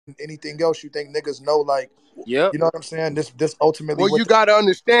anything else, you think niggas know, like, Yep. you know what I'm saying? This ultimately Well, what you the got to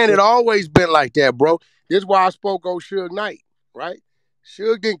understand it always been like that, bro. This is why I spoke on Suge Knight, right?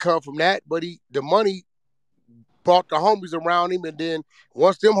 Suge didn't come from that, but the money brought the homies around him, and then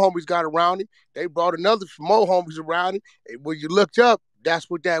once them homies got around him, they brought another more homies around him. And when you looked up, that's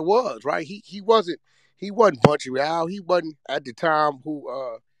what that was, right? He wasn't Bunchy Al. He wasn't at the time who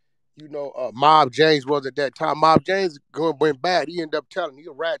Mob James was at that time. Mob James went bad. He ended up telling he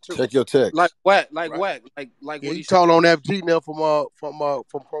a rat too, Check your Like text. Wack, like right? Wack, like Yeah, what he he said. told on FG now from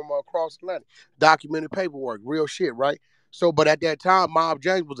across Atlantic, documented paperwork, real shit, right? So, but at that time, Mob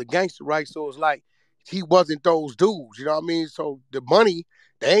James was a gangster, right? So it's like he wasn't those dudes, you know what I mean? So the money,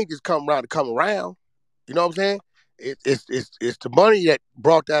 they ain't just come around to come around, you know what I'm saying? It's the money that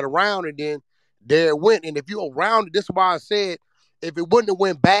brought that around, and then there it went. And if you around it, this is why I said if it wouldn't have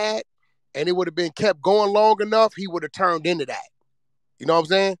went bad and it would have been kept going long enough, he would have turned into that. You know what I'm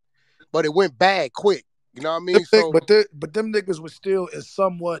saying? But it went bad quick. You know what I them mean? So but them niggas was still in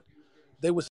somewhat, they was